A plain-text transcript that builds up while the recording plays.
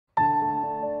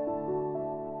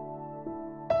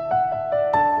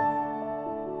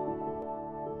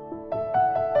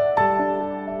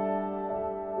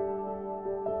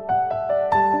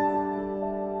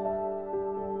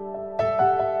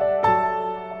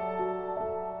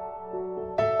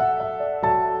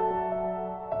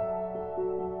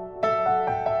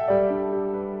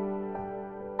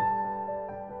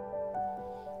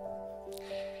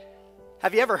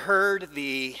Have you ever heard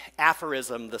the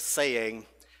aphorism, the saying,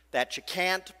 that you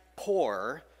can't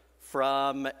pour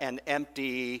from an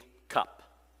empty cup?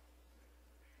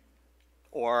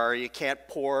 Or you can't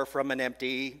pour from an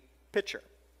empty pitcher?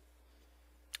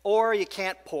 Or you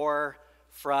can't pour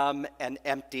from an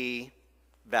empty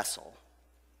vessel?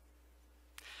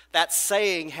 That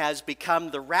saying has become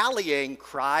the rallying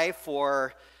cry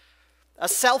for a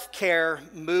self-care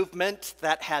movement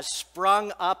that has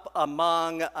sprung up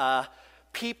among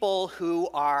people who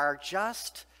are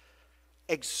just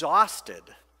exhausted,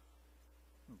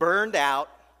 burned out,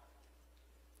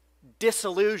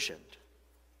 disillusioned.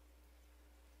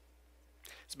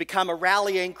 It's become a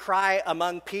rallying cry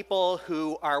among people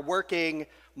who are working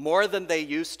more than they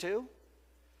used to,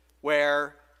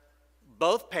 where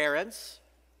both parents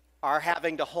are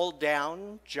having to hold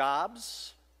down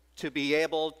jobs to be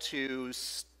able to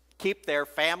keep their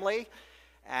family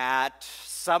at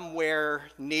somewhere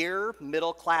near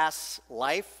middle-class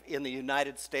life in the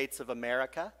United States of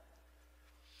America.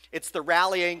 It's the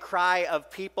rallying cry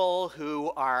of people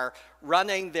who are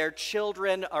running their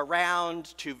children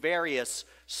around to various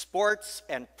sports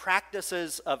and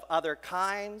practices of other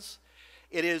kinds.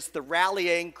 It is the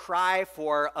rallying cry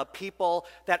for a people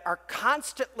that are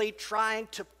constantly trying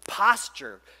to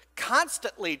posture,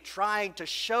 constantly trying to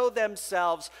show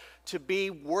themselves to be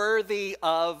worthy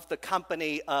of the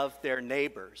company of their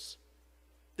neighbors.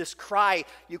 This cry,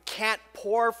 "You can't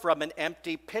pour from an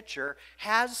empty pitcher,"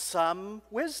 has some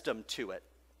wisdom to it.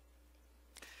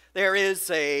 There is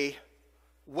a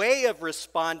way of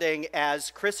responding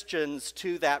as Christians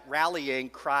to that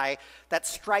rallying cry that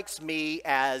strikes me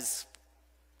as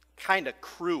kind of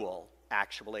cruel,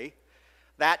 actually.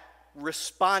 That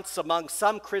response among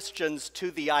some Christians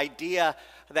to the idea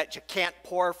that you can't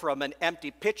pour from an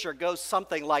empty pitcher goes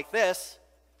something like this.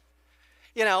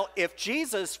 You know, if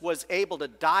Jesus was able to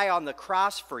die on the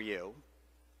cross for you,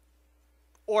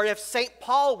 or if St.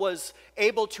 Paul was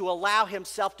able to allow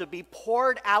himself to be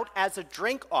poured out as a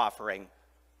drink offering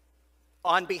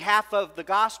on behalf of the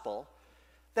gospel,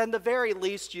 then the very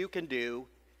least you can do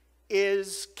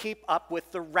is keep up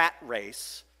with the rat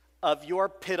race of your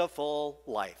pitiful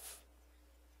life.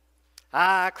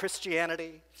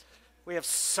 Christianity, we have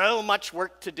so much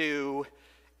work to do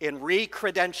in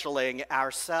re-credentialing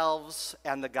ourselves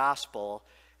and the gospel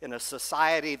in a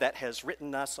society that has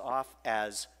written us off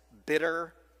as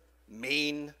bitter,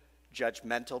 mean,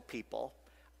 judgmental people.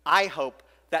 I hope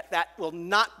that that will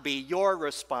not be your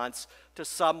response to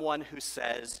someone who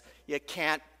says you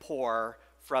can't pour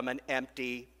from an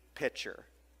empty pitcher.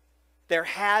 There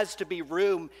has to be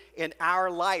room in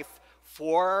our life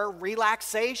for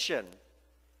relaxation,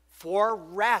 for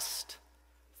rest,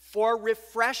 for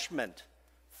refreshment,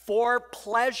 for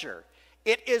pleasure.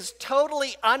 It is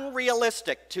totally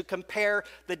unrealistic to compare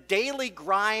the daily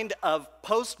grind of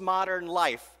postmodern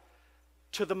life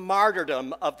to the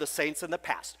martyrdom of the saints in the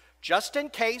past. Just in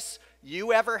case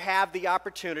you ever have the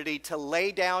opportunity to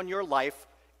lay down your life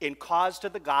in cause to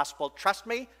the gospel, trust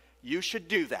me, you should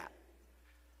do that.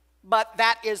 But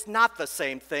that is not the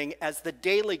same thing as the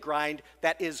daily grind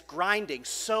that is grinding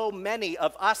so many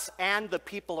of us and the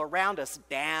people around us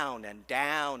down and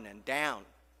down and down.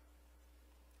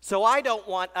 So I don't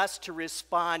want us to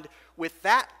respond with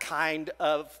that kind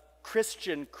of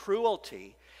Christian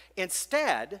cruelty.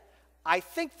 Instead, I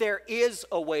think there is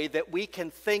a way that we can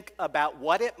think about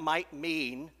what it might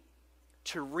mean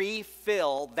to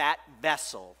refill that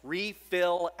vessel,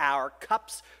 refill our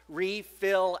cups,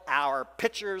 refill our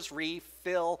pitchers,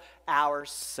 refill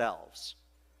ourselves.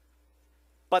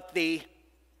 But the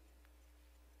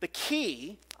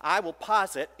key, I will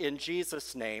posit in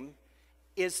Jesus' name,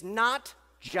 is not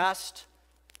just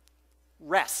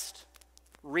rest,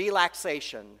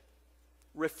 relaxation,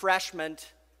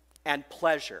 refreshment, and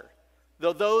pleasure.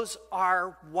 Though those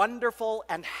are wonderful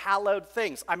and hallowed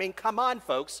things. I mean, come on,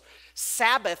 folks.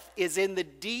 Sabbath is in the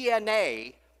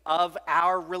DNA of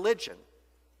our religion.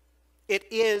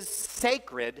 It is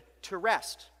sacred to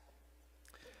rest.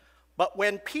 But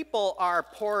when people are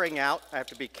pouring out, I have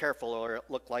to be careful or it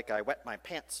looked like I wet my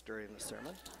pants during the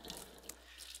sermon.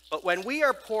 But when we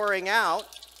are pouring out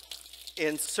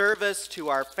in service to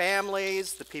our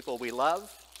families, the people we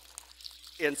love,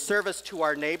 in service to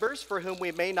our neighbors for whom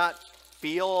we may not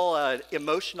feel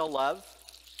emotional love,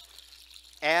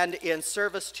 and in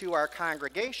service to our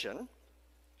congregation,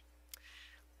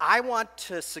 I want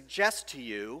to suggest to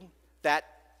you that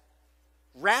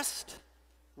rest,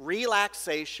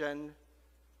 relaxation,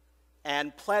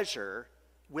 and pleasure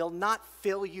will not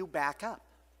fill you back up.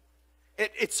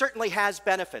 It certainly has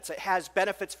benefits. It has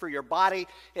benefits for your body.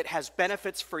 It has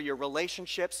benefits for your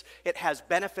relationships. It has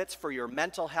benefits for your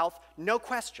mental health, no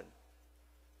question.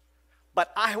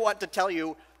 But I want to tell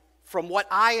you, from what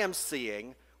I am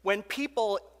seeing, when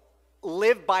people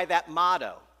live by that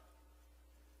motto,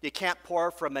 you can't pour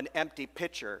from an empty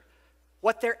pitcher,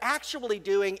 what they're actually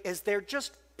doing is they're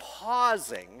just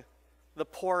pausing the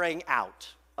pouring out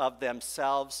of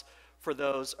themselves for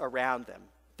those around them.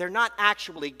 They're not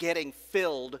actually getting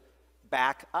filled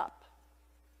back up.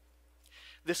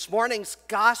 This morning's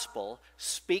gospel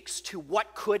speaks to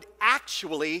what could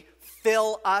actually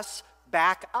fill us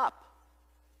back up.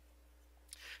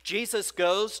 Jesus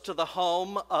goes to the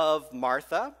home of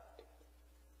Martha,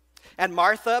 and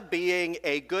Martha, being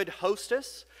a good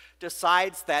hostess,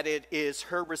 decides that it is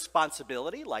her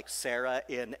responsibility, like Sarah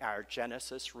in our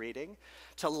Genesis reading,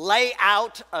 to lay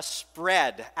out a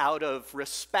spread out of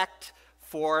respect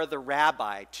for the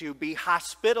rabbi, to be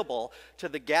hospitable to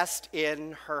the guest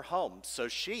in her home. So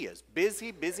she is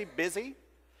busy, busy, busy.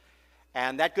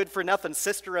 And that good-for-nothing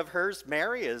sister of hers,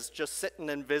 Mary, is just sitting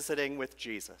and visiting with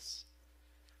Jesus.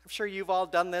 I'm sure you've all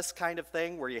done this kind of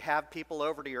thing where you have people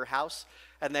over to your house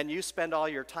and then you spend all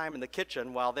your time in the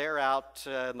kitchen while they're out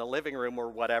in the living room or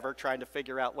whatever trying to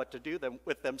figure out what to do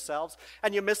with themselves,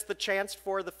 and you miss the chance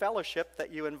for the fellowship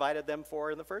that you invited them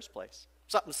for in the first place.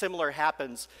 Something similar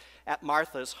happens at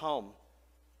Martha's home.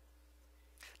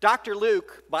 Dr.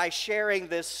 Luke, by sharing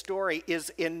this story,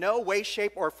 is in no way,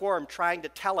 shape, or form trying to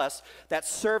tell us that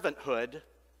servanthood,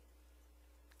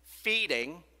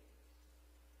 feeding,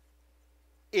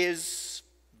 is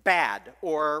bad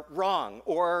or wrong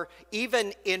or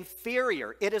even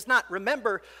inferior. It is not.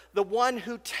 Remember, the one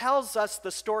who tells us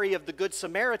the story of the Good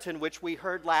Samaritan, which we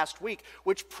heard last week,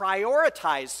 which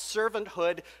prioritized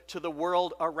servanthood to the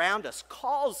world around us,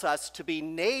 calls us to be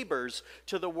neighbors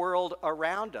to the world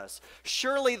around us.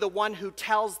 Surely the one who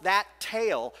tells that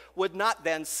tale would not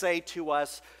then say to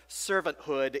us,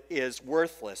 servanthood is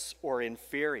worthless or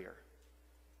inferior.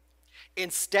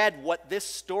 Instead, what this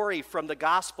story from the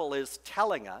gospel is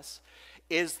telling us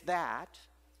is that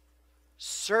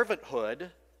servanthood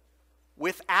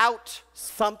without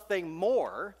something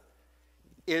more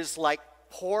is like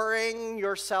pouring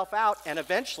yourself out, and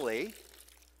eventually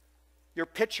your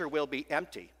pitcher will be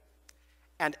empty.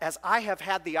 And as I have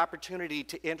had the opportunity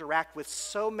to interact with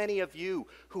so many of you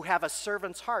who have a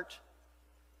servant's heart,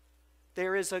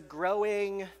 there is a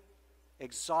growing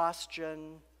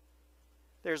exhaustion.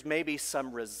 There's maybe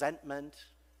some resentment.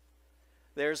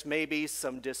 There's maybe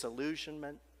some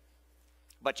disillusionment.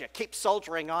 But you keep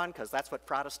soldiering on because that's what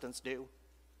Protestants do.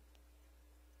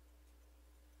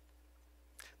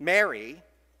 Mary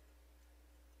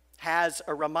has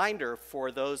a reminder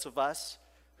for those of us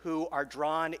who are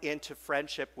drawn into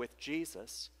friendship with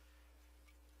Jesus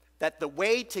that the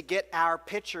way to get our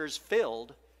pitchers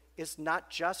filled is not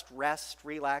just rest,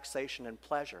 relaxation, and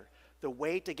pleasure. The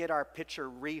way to get our pitcher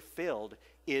refilled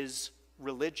is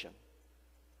religion.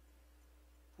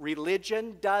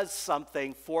 Religion does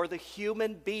something for the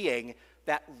human being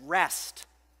that rest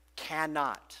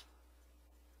cannot.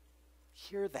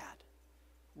 Hear that.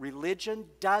 Religion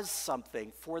does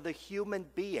something for the human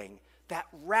being that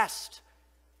rest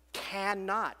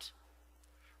cannot.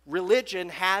 Religion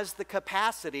has the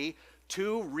capacity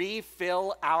to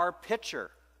refill our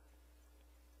pitcher.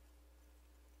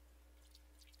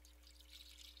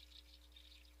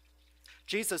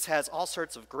 Jesus has all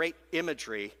sorts of great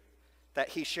imagery that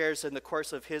he shares in the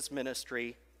course of his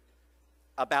ministry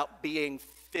about being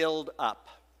filled up.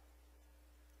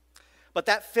 But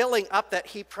that filling up that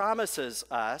he promises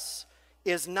us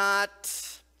is not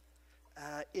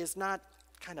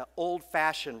kind of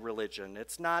old-fashioned religion.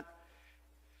 It's not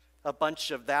a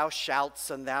bunch of thou shalts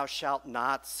and thou shalt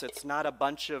nots. It's not a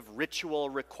bunch of ritual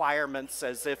requirements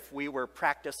as if we were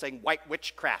practicing white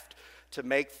witchcraft to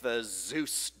make the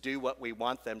Zeus do what we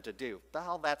want them to do.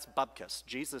 Well, that's bupkis.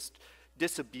 Jesus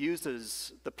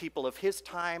disabuses the people of his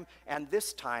time and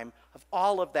this time of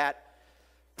all of that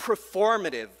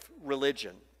performative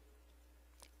religion.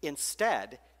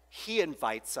 Instead, he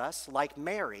invites us, like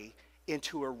Mary,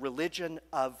 into a religion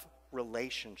of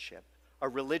relationship, a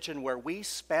religion where we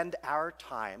spend our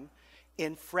time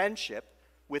in friendship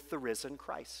with the risen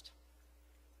Christ.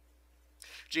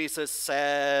 Jesus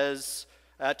says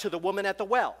to the woman at the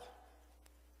well,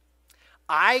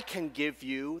 I can give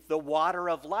you the water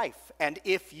of life, and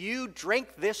if you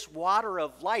drink this water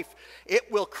of life,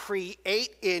 it will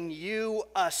create in you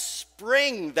a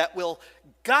spring that will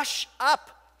gush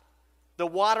up the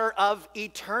water of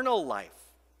eternal life.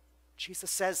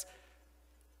 Jesus says,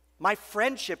 my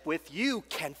friendship with you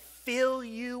can fill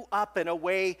you up in a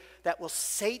way that will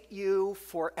sate you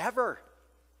forever.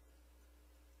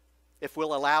 If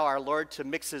we'll allow our Lord to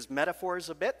mix his metaphors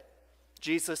a bit,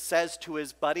 Jesus says to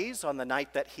his buddies on the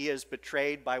night that he is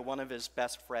betrayed by one of his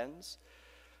best friends,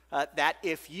 that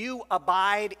if you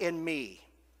abide in me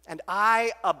and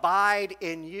I abide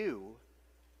in you,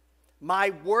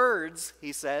 my words,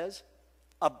 he says,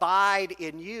 abide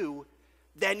in you,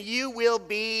 then you will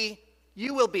be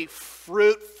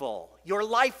fruitful. Your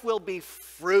life will be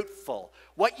fruitful.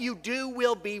 What you do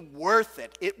will be worth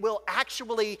it. It will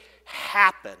actually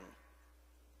happen.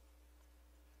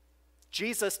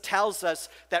 Jesus tells us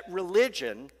that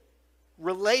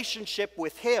relationship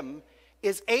with him,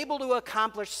 is able to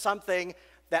accomplish something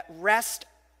that rest,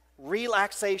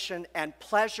 relaxation, and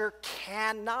pleasure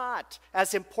cannot,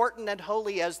 as important and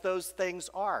holy as those things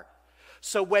are.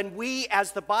 So when we,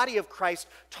 as the body of Christ,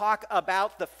 talk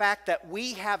about the fact that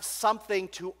we have something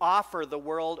to offer the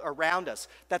world around us,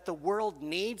 that the world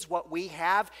needs what we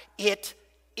have, it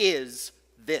is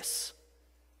this.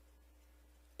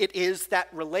 It is that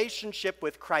relationship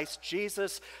with Christ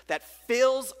Jesus that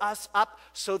fills us up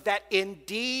so that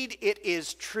indeed it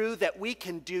is true that we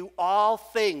can do all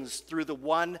things through the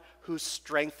one who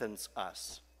strengthens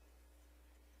us.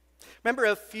 Remember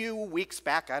a few weeks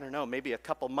back, I don't know, maybe a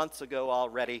couple months ago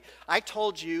already, I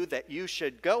told you that you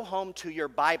should go home to your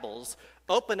Bibles,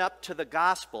 open up to the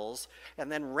Gospels,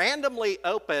 and then randomly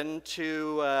open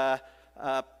to a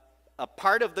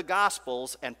part of the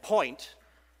Gospels and point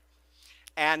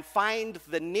and find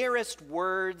the nearest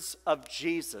words of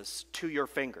Jesus to your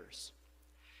fingers.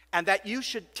 And that you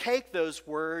should take those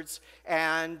words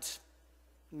and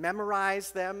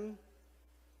memorize them,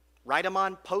 write them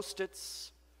on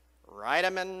Post-its, write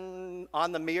them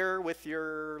on the mirror with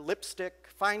your lipstick.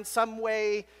 Find some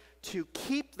way to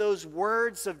keep those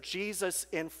words of Jesus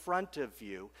in front of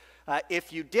you.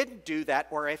 If you didn't do that,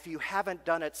 or if you haven't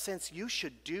done it since, you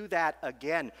should do that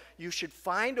again. You should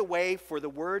find a way for the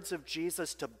words of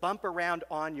Jesus to bump around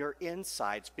on your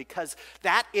insides, because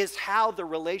that is how the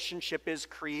relationship is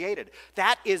created.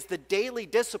 That is the daily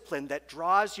discipline that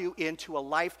draws you into a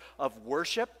life of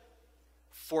worship,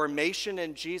 formation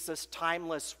in Jesus'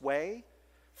 timeless way,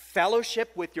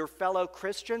 fellowship with your fellow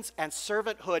Christians, and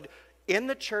servanthood in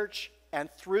the church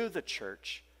and through the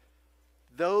church.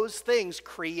 Those things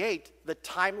create the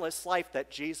timeless life that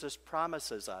Jesus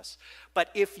promises us. But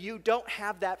if you don't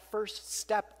have that first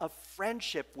step of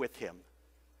friendship with him,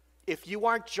 if you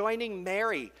aren't joining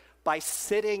Mary by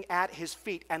sitting at his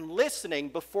feet and listening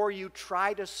before you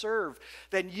try to serve,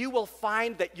 then you will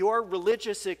find that your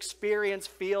religious experience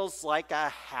feels like a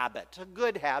habit, a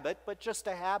good habit, but just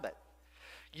a habit.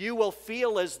 You will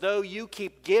feel as though you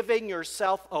keep giving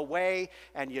yourself away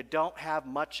and you don't have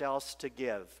much else to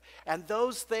give. And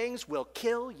those things will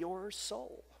kill your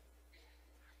soul.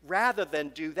 Rather than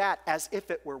do that as if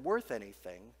it were worth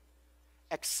anything,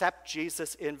 accept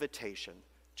Jesus' invitation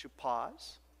to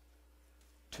pause,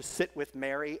 to sit with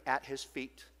Mary at his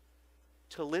feet,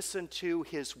 to listen to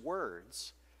his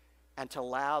words, and to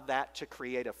allow that to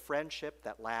create a friendship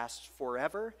that lasts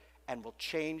forever and will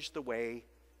change the way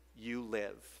you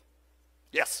live.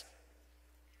 Yes,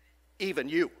 even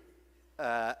you.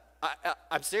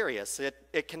 I'm serious.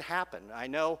 It can happen. I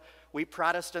know we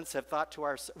Protestants have thought to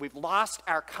ourselves, we've lost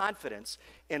our confidence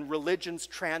in religion's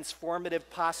transformative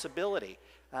possibility.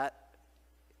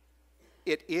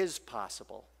 It is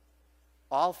possible.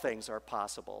 All things are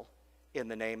possible in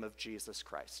the name of Jesus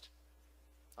Christ.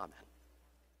 Amen.